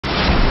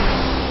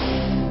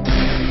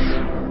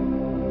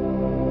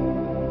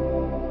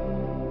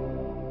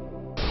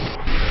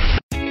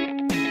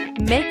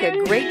Make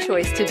a great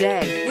choice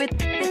today with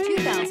the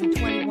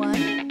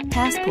 2021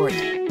 Passport.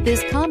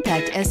 This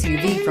compact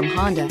SUV from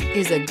Honda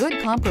is a good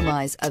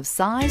compromise of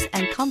size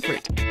and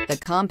comfort. The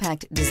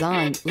compact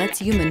design lets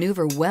you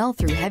maneuver well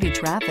through heavy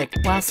traffic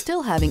while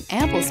still having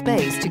ample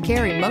space to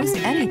carry most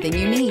anything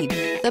you need.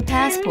 The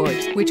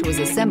Passport, which was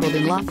assembled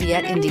in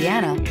Lafayette,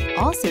 Indiana,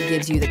 also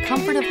gives you the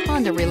comfort of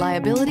Honda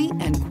reliability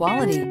and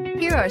quality.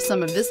 Here are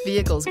some of this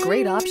vehicle's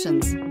great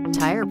options: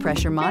 tire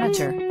pressure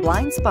monitor,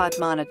 blind spot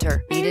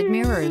monitor, heated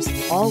mirrors,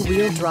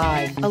 all-wheel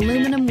drive,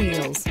 aluminum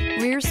wheels,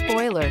 rear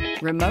spoiler,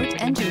 remote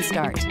engine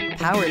start,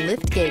 power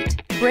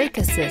liftgate, brake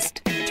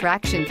assist,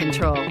 traction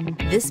control.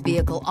 This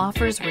vehicle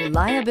offers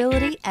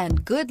reliability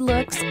and good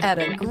looks at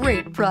a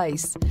great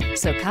price.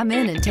 So come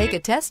in and take a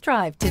test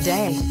drive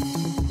today.